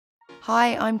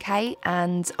Hi, I'm Kate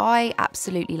and I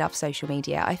absolutely love social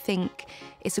media. I think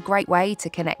it's a great way to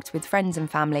connect with friends and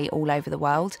family all over the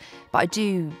world, but I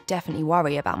do definitely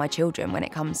worry about my children when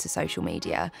it comes to social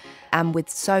media. And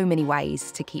with so many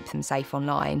ways to keep them safe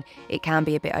online, it can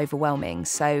be a bit overwhelming.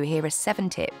 So here are 7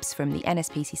 tips from the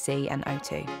NSPCC and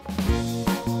O2.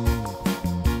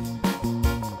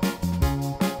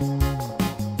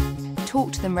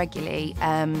 Talk to them regularly,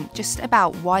 just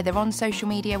about why they're on social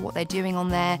media, what they're doing on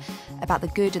there, about the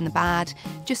good and the bad,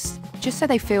 just so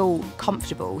they feel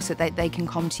comfortable, so that they can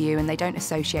come to you and they don't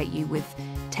associate you with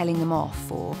telling them off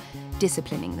or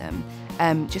disciplining them,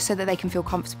 just so that they can feel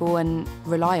comfortable and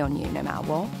rely on you no matter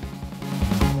what.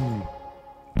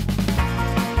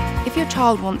 If your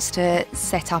child wants to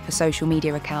set up a social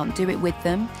media account, do it with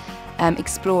them,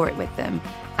 explore it with them.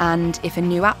 And if a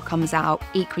new app comes out,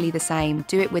 equally the same,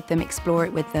 do it with them, explore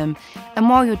it with them. And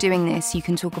while you're doing this, you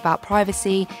can talk about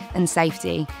privacy and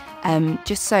safety,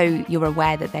 just so you're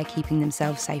aware that they're keeping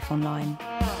themselves safe online.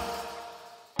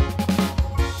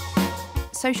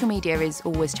 Social media is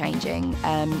always changing.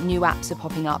 New apps are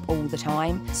popping up all the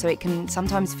time, so it can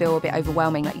sometimes feel a bit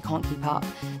overwhelming, like you can't keep up.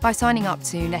 By signing up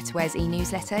to NetAware's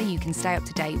e-newsletter, you can stay up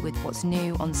to date with what's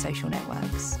new on social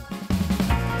networks.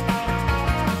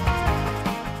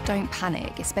 Don't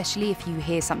panic, especially if you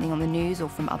hear something on the news or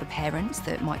from other parents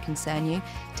that might concern you.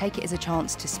 Take it as a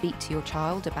chance to speak to your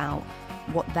child about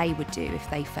what they would do if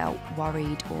they felt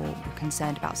worried or were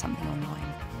concerned about something online.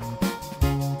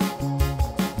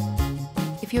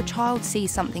 If your child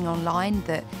sees something online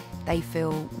that they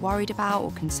feel worried about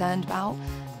or concerned about,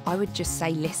 I would just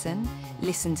say listen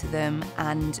to them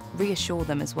and reassure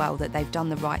them as well that they've done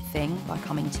the right thing by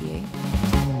coming to you.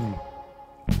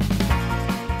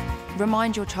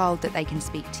 Remind your child that they can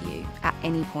speak to you at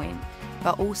any point,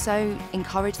 but also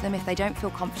encourage them, if they don't feel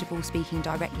comfortable speaking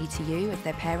directly to you, as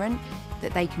their parent,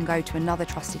 that they can go to another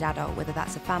trusted adult, whether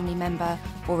that's a family member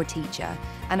or a teacher.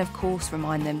 And of course,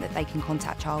 remind them that they can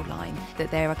contact Childline, that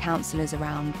there are counsellors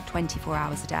around 24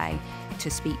 hours a day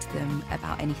to speak to them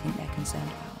about anything they're concerned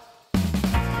about.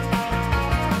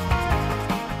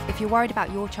 If you're worried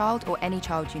about your child or any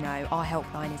child you know, our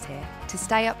helpline is here. To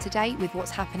stay up to date with what's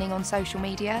happening on social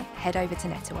media, head over to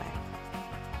NetAware.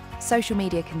 Social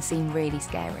media can seem really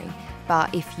scary,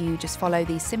 but if you just follow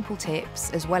these simple tips,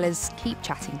 as well as keep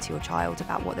chatting to your child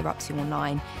about what they're up to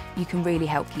online, you can really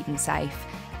help keep them safe.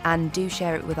 And do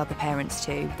share it with other parents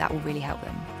too, that will really help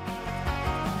them.